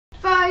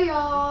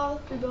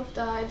y'all. We both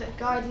died.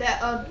 God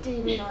let a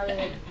demon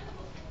island.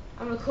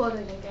 I'm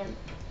recording again.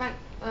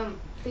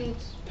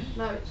 Please.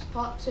 No, it's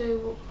part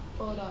 2.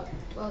 Well done.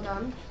 Well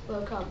done.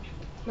 Welcome.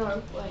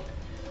 No, wait.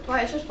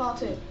 Right, it's just part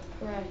 2.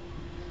 Right.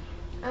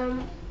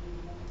 I'm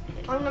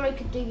gonna make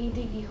a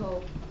diggy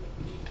hole.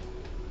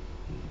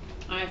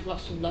 I have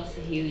lots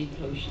of healing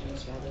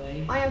potions, by the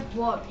way. I have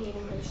one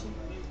healing potion.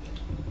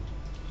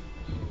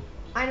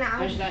 I know.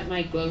 How'd you like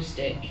my glow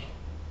stick?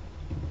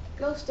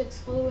 Glow sticks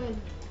flew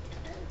in.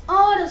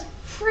 Oh, there's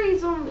 3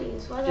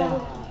 zombies. Why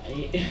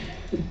Die.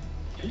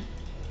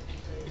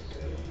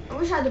 I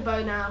wish I had a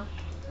bow now.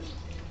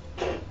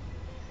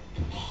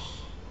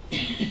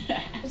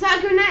 Is that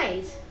a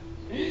grenade?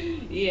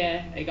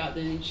 Yeah, I got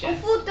them in I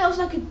chest. thought that was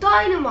like a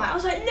dynamite. I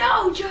was like,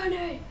 no,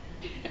 Johnny.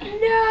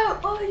 No.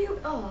 Oh, you.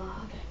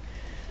 Oh, okay.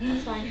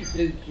 That's fine.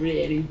 It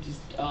really just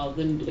all of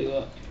them blew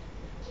up.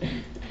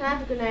 Can I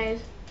have a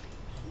grenade?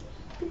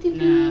 Pretty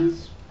Nah.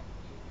 please.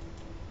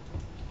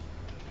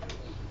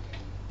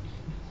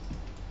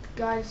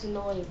 Guy's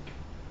annoying.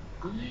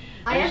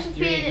 I have a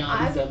feeling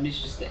all the zombies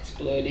just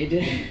exploded.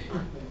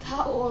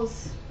 that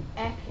was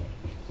epic.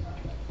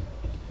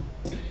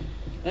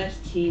 Let's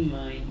team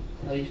mine.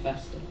 I'll be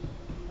faster.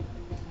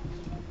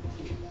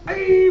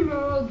 I'm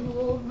a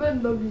dwarf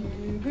and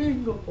I'm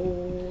digging a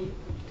hole.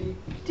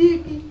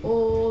 Diggy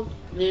hole.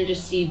 And then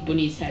just see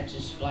Bunny's head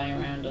just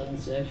flying around on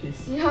the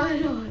surface. Yeah, I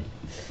know.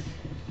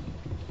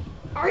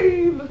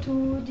 I'm a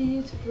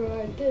 2D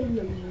sprite and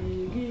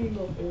I'm digging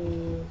a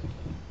hole.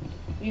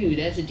 Ooh,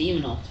 there's a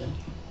demon otter.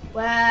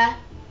 Where?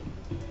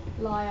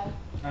 Liar.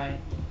 Right.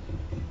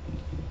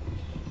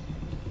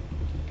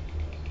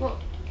 What?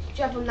 Do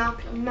you have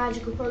a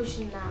magical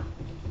potion now?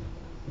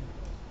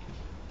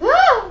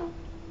 Ah!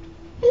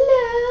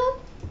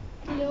 Hello?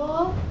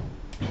 Hello?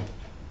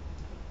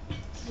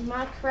 This is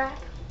my crap.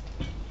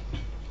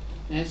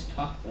 There's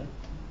copper.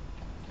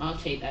 I'll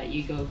take that.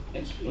 You go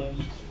explore.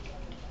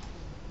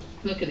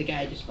 Look at the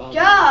guy just falling.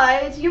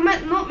 Guys, you're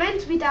not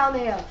meant to be down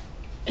here.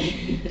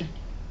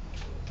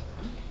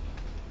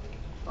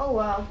 Oh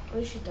well,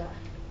 we should die.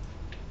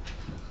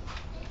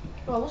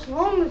 Bro, what's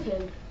wrong with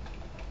him?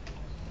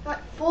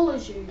 Like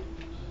follows you.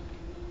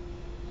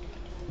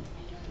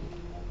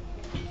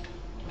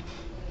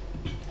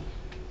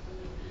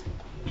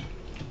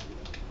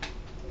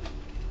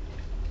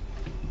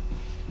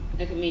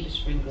 Look at me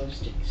just bring glow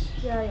sticks.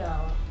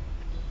 Yeah.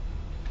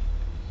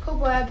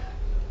 Cobweb.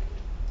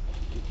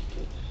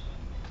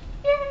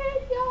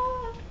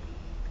 Yeah.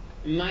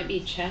 It might be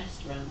a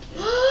chest around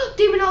here.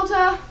 Demon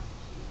altar.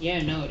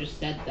 Yeah, no, I just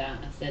said that.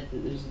 I said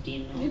that there was a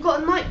demon altar. You've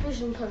got a night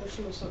vision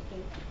potion or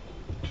something.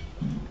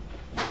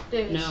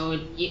 Dude. No,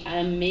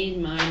 I made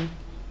mine.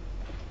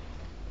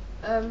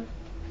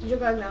 You're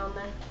going down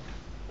there.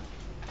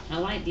 I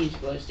like these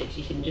glow sticks.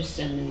 You can just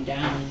send them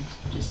down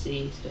to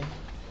see stuff.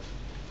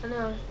 I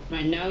know.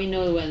 Right, now we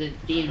know where the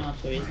demon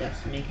altar is.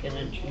 Let's make an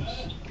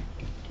entrance.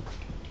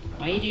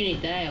 Why are you doing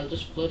it there? I'll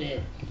just flood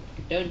it.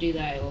 Don't do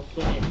that. It will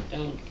flood it.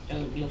 Don't.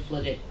 You'll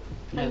flood it.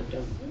 No,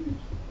 don't.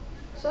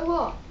 So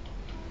what?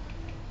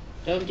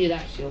 Don't do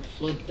that. 'Cause you'll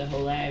flood the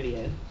whole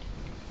area.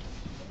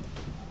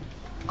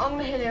 I'm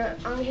gonna hit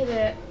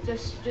it.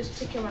 Just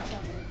to kill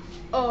myself.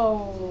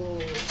 Oh.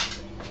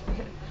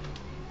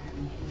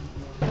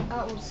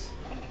 That was.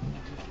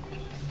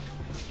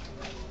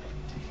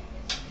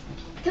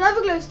 Can I have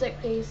a glow stick,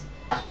 please?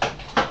 I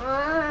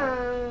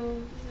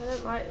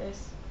don't like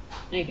this.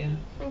 There you go.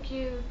 Thank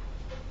you.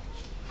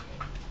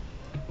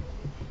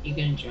 You're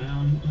gonna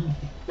drown.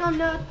 No, I'm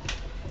not.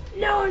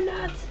 No, I'm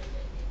not.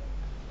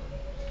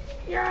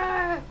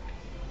 Yeah.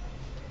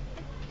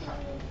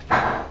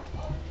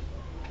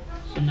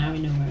 So now we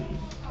know where it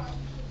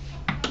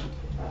is.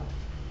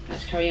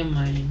 Let's carry on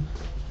mining.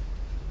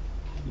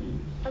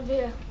 Up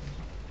here.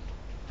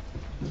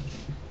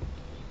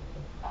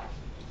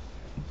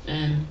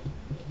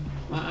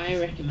 What I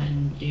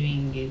recommend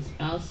doing is,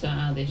 I'll sort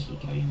out this, you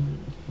carry on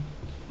mining.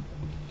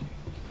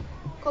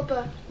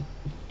 Copper.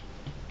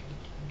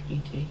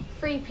 You take.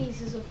 3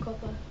 pieces of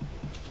copper.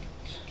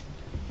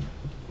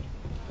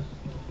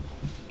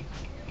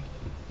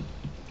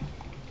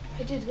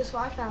 Hey dude, guess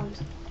what I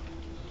found?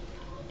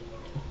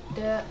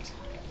 Dirt.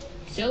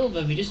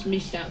 Silver, we just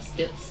missed out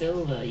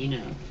silver, you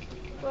know.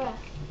 Where?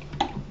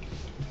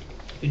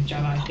 Good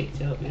job I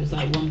picked it up. It was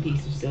like 1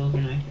 piece of silver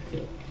and I picked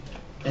it up.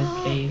 There's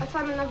a cave I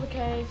found another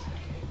cave.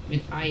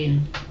 with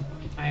iron.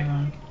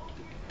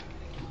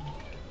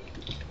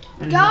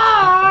 And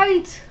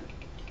Guide!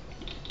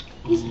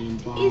 He's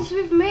copper.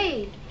 with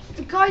me.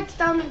 The guide's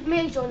down with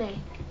me,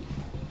 Johnny.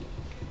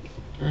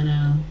 I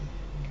know.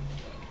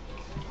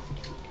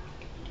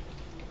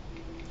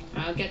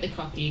 I'll get the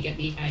copper, you get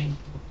the iron.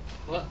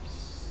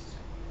 Whoops.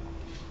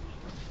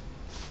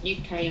 You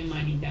carry on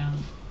mining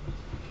down.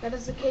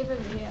 There's a cave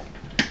over here.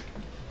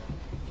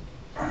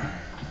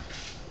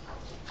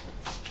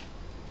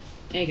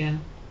 There you go.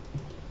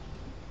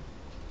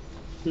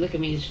 Look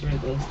at me just for a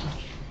glow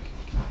stick.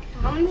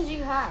 How many did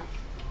you have?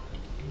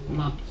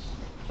 Lots.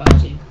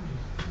 40.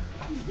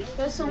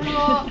 There's some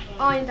more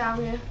iron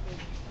down here.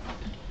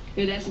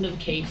 Oh, there's another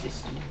cave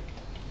system.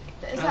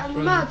 Is that in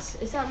the mud?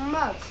 Is that in the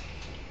mud?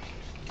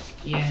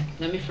 Yeah,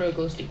 let me throw a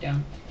glow stick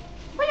down.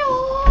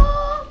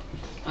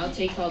 I'll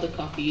take all the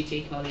copper, you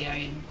take all the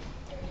iron.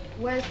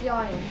 Where's the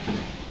iron?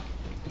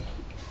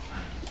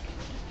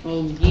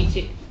 Oh, you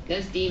take.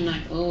 There's Deem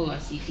Light. Oh, I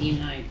see Deem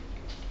Light.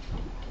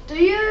 Do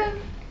you?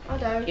 I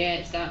don't. Yeah,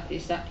 it's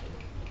that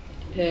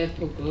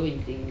purple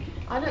glowing thing.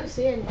 I don't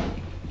see any.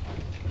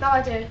 No,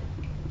 I do.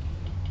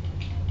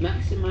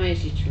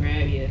 Maximize your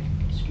Terraria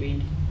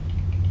screen.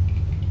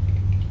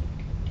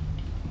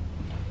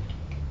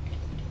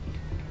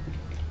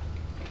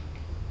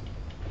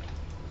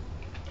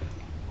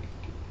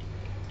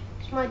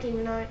 It's my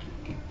demonite.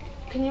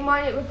 Can you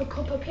mine it with a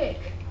copper pick?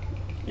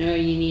 No,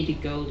 you need a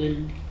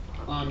golden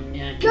one.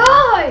 Yeah.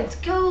 Guys,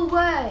 go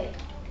away!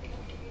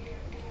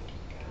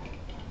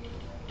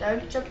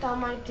 Don't jump down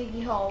my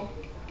diggy hole.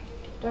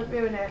 Don't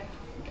ruin it.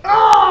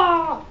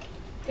 Oh!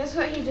 Guess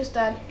what he just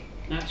did?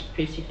 That's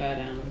pretty far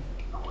down.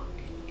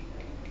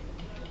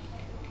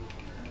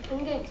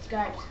 I'm getting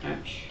scared.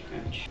 Ouch,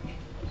 ouch.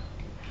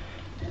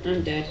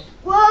 I'm dead.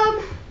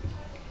 Worm!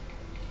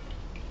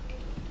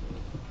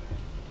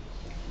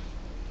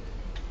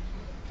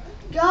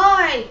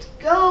 Guide,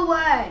 go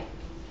away!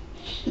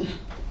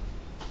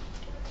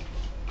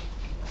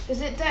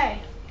 Is it day?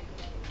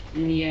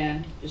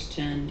 Yeah, just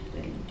turned.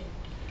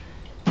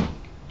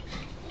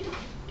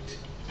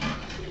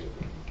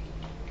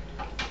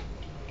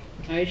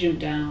 I jumped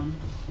down.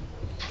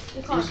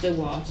 You can't. It's the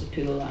water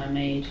pool that I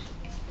made.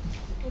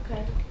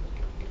 Okay.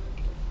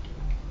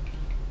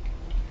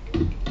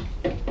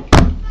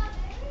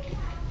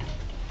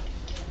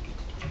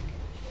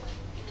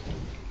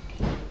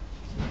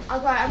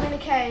 Okay, I'm in a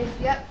cave,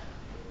 yep.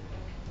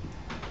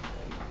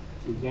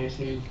 You guys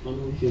having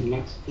fun with your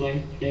Let's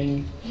Play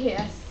thing?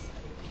 Yes.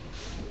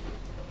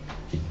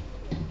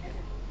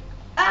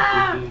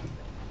 Ah!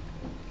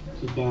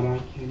 Too bad I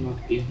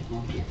cannot be a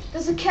part of it.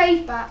 There's a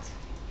cave bat.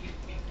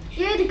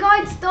 Yay, the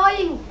guide's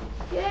dying.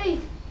 Yay.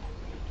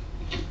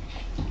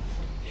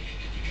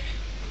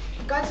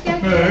 The guide's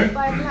getting killed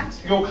by a black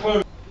screen. You're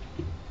close.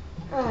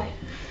 Right.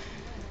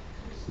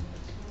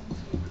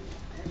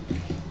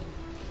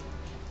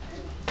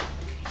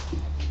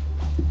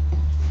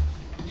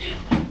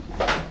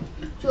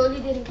 Surely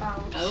didn't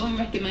bounce. I wouldn't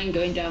recommend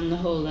going down the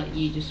hole that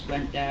you just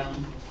went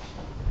down.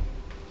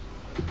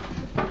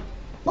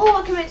 Oh,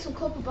 I can make some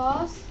copper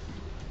bars.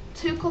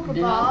 2 copper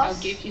Then bars.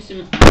 I'll give you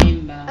some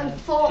iron bars. And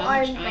 4 How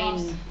iron much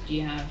bars. iron do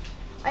you have?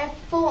 I have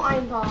 4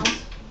 iron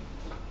bars.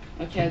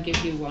 Okay, I'll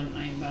give you 1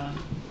 iron bar.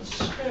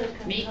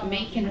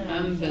 Make an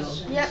anvil.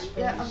 Yep,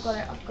 I've got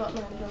it. I've got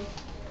my anvil.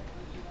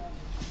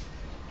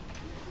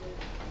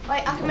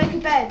 Right, I can make a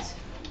bed.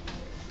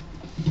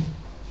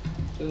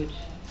 Good.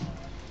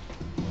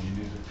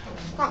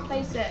 Can't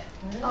place it.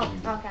 Oh,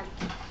 okay.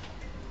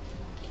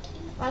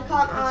 Why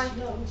can't I?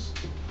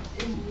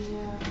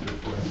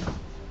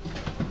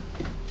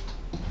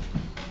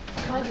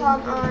 Why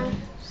can't I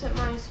set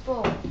my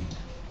spawn?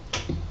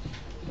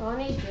 No, I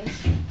need this.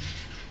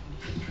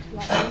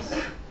 Like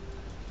this.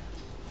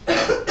 But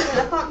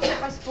I can't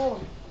set my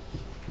spawn.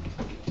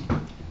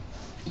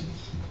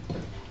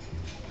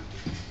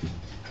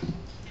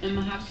 I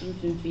have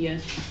something for you.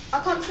 I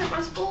can't set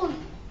my spawn.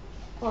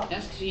 What?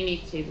 That's because you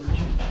need a table and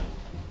chair.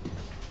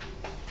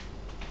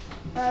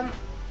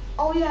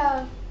 Oh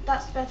yeah,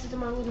 that's better than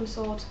my wooden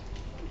sword.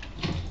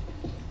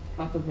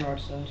 Copper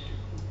broadsword.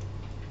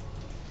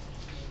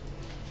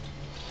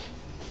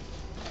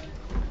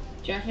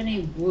 Do you have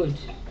any wood?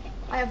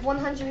 I have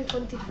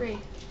 123.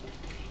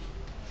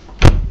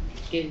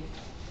 Give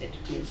it,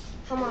 please.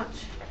 How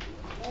much?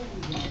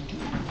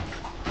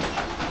 I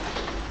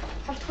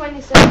have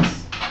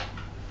 26.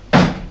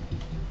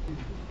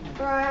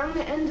 Alright, I'm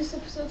going to end this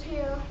episode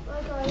here.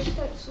 Bye guys,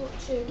 thanks for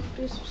watching.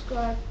 Please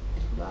subscribe.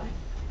 Bye.